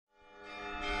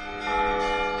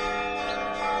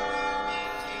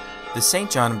The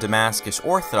St. John of Damascus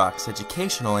Orthodox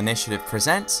Educational Initiative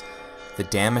presents the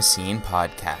Damascene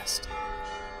Podcast.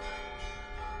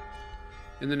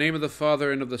 In the name of the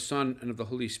Father, and of the Son, and of the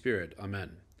Holy Spirit.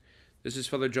 Amen. This is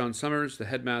Father John Summers, the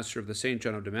headmaster of the St.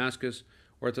 John of Damascus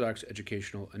Orthodox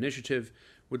Educational Initiative,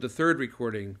 with the third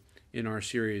recording in our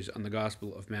series on the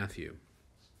Gospel of Matthew.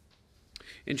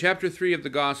 In chapter 3 of the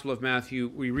Gospel of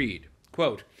Matthew, we read,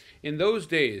 quote, "In those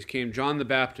days came John the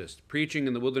Baptist, preaching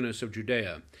in the wilderness of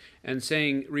Judea, and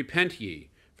saying, Repent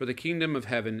ye, for the kingdom of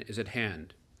heaven is at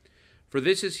hand. For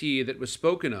this is he that was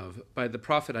spoken of by the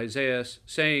prophet Isaiah,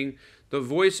 saying, The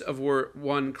voice of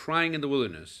one crying in the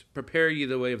wilderness, Prepare ye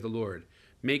the way of the Lord,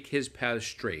 make his paths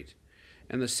straight.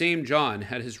 And the same John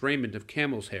had his raiment of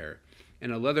camel's hair,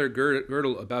 and a leather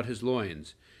girdle about his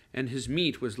loins, and his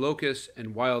meat was locusts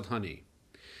and wild honey.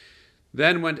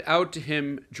 Then went out to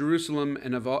him Jerusalem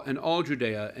and all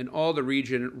Judea and all the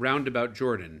region round about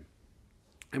Jordan,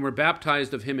 and were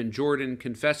baptized of him in Jordan,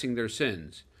 confessing their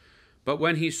sins. But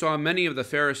when he saw many of the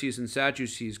Pharisees and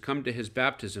Sadducees come to his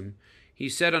baptism, he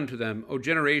said unto them, O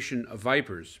generation of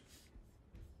vipers,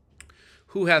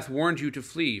 who hath warned you to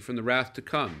flee from the wrath to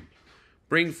come?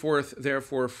 Bring forth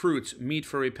therefore fruits meet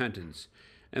for repentance,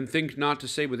 and think not to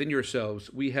say within yourselves,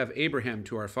 We have Abraham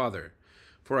to our father.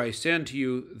 For I say unto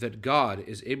you that God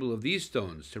is able of these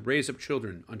stones to raise up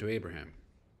children unto Abraham.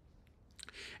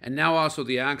 And now also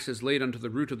the axe is laid unto the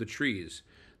root of the trees.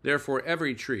 Therefore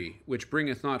every tree which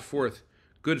bringeth not forth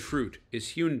good fruit is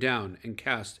hewn down and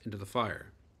cast into the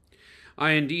fire.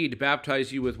 I indeed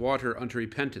baptize you with water unto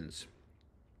repentance.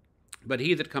 But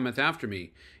he that cometh after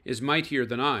me is mightier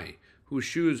than I, whose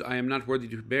shoes I am not worthy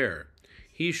to bear.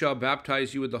 He shall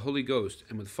baptize you with the Holy Ghost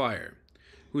and with fire,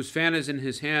 whose fan is in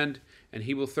his hand, and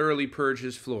he will thoroughly purge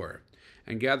his floor,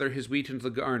 and gather his wheat into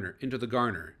the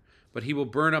garner, but he will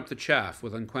burn up the chaff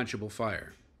with unquenchable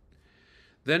fire.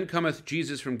 Then cometh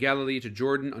Jesus from Galilee to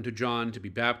Jordan unto John to be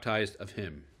baptized of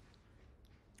him.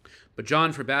 But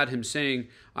John forbade him, saying,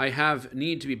 I have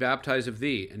need to be baptized of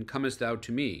thee, and comest thou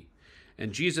to me?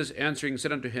 And Jesus answering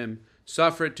said unto him,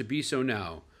 Suffer it to be so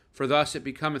now, for thus it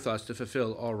becometh us to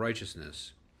fulfill all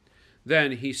righteousness.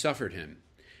 Then he suffered him.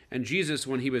 And Jesus,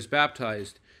 when he was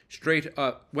baptized,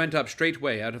 went up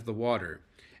straightway out of the water.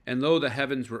 And lo, the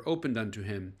heavens were opened unto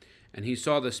him, and he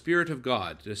saw the Spirit of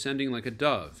God descending like a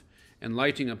dove, and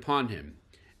lighting upon him.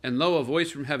 And lo, a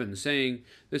voice from heaven, saying,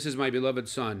 This is my beloved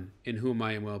Son, in whom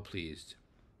I am well pleased.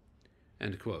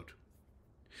 End quote.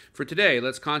 For today,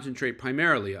 let's concentrate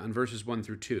primarily on verses 1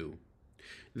 through 2.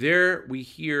 There we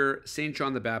hear St.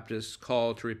 John the Baptist's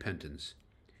call to repentance.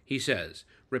 He says,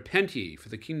 Repent ye, for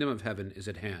the kingdom of heaven is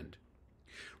at hand.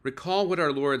 Recall what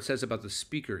our Lord says about the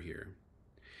speaker here.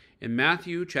 In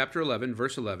Matthew chapter 11,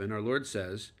 verse 11, our Lord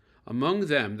says, Among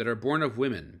them that are born of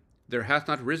women, there hath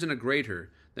not risen a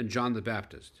greater than John the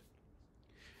Baptist.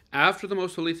 After the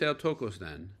most holy Theotokos,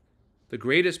 then, the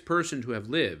greatest person to have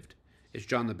lived is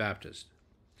John the Baptist.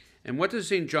 And what does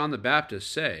St. John the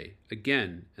Baptist say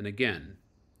again and again?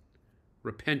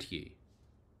 Repent ye.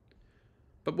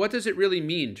 But what does it really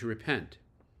mean to repent?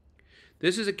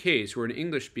 This is a case where an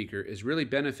English speaker is really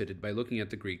benefited by looking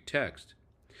at the Greek text.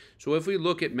 So if we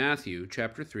look at Matthew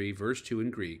chapter 3, verse 2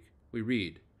 in Greek, we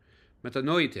read,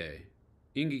 Metanoite,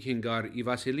 ingikingar I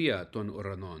vasilia ton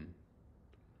oranon.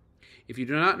 If you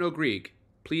do not know Greek,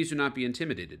 please do not be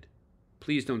intimidated.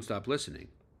 Please don't stop listening.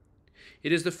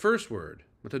 It is the first word,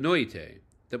 metanoite,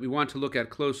 that we want to look at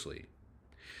closely.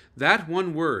 That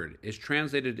one word is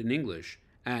translated in English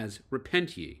as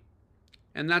repent ye,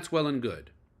 and that's well and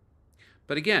good.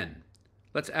 But again,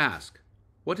 let's ask,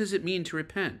 what does it mean to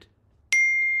repent?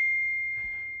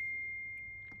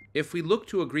 If we look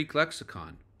to a Greek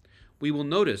lexicon, we will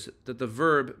notice that the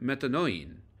verb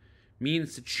metanoin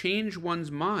means to change one's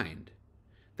mind.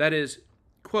 That is,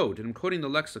 quote, and I'm quoting the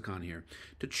lexicon here,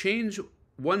 to change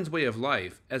one's way of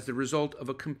life as the result of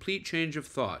a complete change of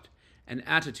thought and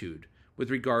attitude with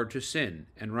regard to sin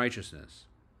and righteousness.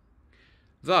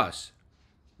 Thus,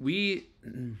 we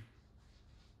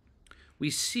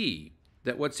see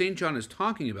that what St. John is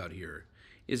talking about here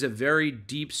is a very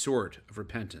deep sort of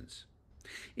repentance.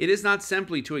 It is not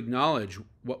simply to acknowledge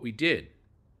what we did.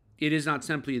 It is not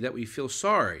simply that we feel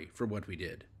sorry for what we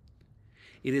did.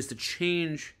 It is to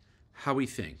change how we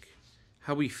think,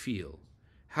 how we feel,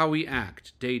 how we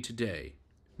act day to day,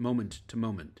 moment to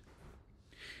moment.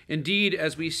 Indeed,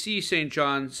 as we see St.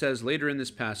 John says later in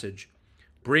this passage,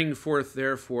 Bring forth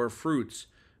therefore fruits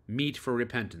meet for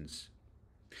repentance.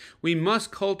 We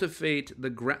must cultivate the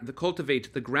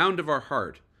ground of our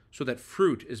heart so that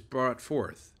fruit is brought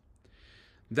forth.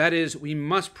 That is, we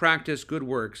must practice good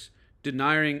works,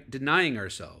 denying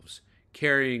ourselves,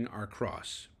 carrying our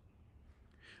cross.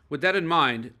 With that in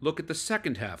mind, look at the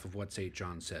second half of what St.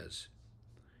 John says.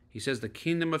 He says the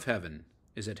kingdom of heaven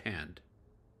is at hand.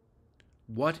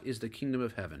 What is the kingdom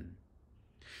of heaven?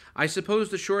 I suppose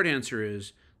the short answer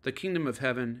is the kingdom of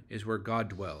heaven is where God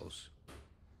dwells.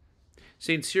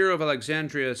 St. Cyril of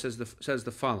Alexandria says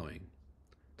the following: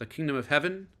 the kingdom of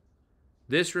heaven,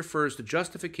 this refers to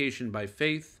justification by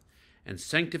faith and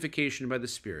sanctification by the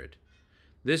Spirit.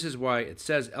 This is why it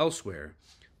says elsewhere,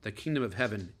 the kingdom of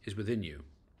heaven is within you.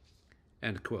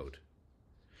 End quote.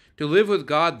 To live with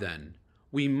God, then,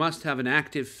 we must have an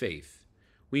active faith.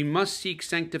 We must seek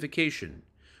sanctification.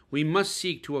 We must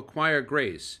seek to acquire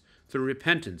grace through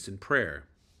repentance and prayer.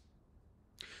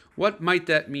 What might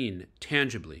that mean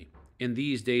tangibly in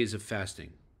these days of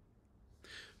fasting?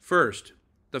 First,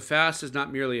 the fast is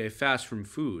not merely a fast from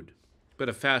food, but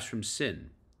a fast from sin.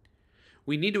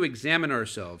 We need to examine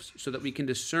ourselves so that we can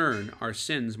discern our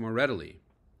sins more readily.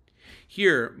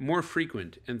 Here, more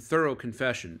frequent and thorough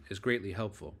confession is greatly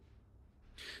helpful.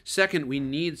 Second, we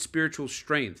need spiritual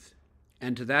strength,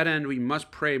 and to that end we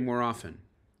must pray more often.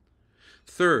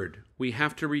 Third, we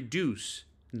have to reduce,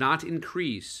 not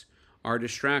increase, our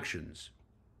distractions.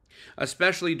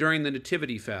 Especially during the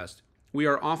Nativity fast, we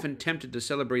are often tempted to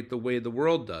celebrate the way the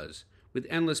world does, with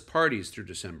endless parties through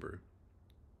December.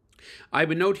 I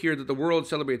would note here that the world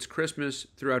celebrates Christmas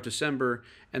throughout December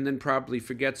and then probably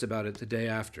forgets about it the day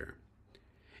after.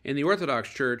 In the Orthodox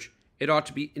Church, it ought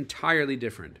to be entirely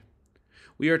different.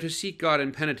 We are to seek God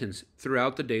in penitence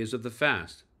throughout the days of the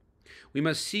fast. We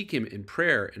must seek Him in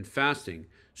prayer and fasting,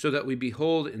 so that we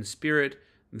behold in spirit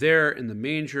there in the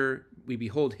manger, there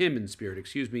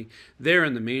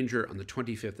in the manger on the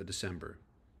 25th of December.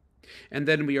 And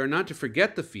then we are not to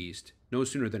forget the feast no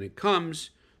sooner than it comes,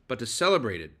 but to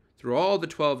celebrate it through all the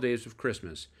 12 days of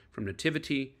Christmas, from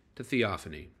Nativity to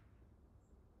Theophany.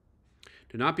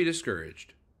 Do not be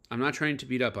discouraged. I'm not trying to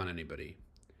beat up on anybody.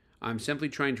 I'm simply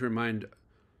trying to remind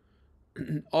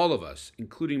all of us,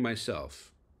 including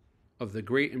myself, of the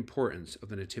great importance of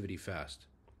the Nativity fast.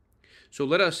 So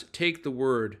let us take the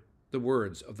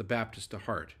words of the Baptist to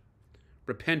heart.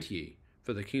 Repent ye,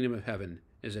 for the kingdom of heaven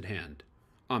is at hand.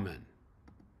 Amen.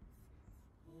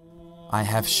 I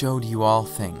have showed you all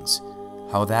things,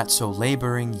 how that so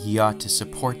laboring ye ought to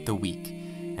support the weak,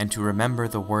 and to remember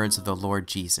the words of the Lord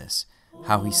Jesus,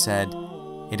 how he said,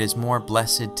 "It is more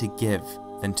blessed to give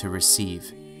than to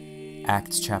receive."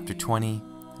 Acts chapter 20,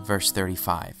 verse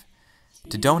 35.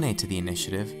 To donate to the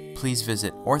initiative, please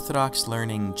visit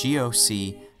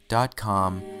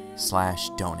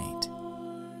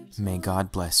orthodoxlearninggoc.com/donate. May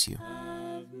God bless you.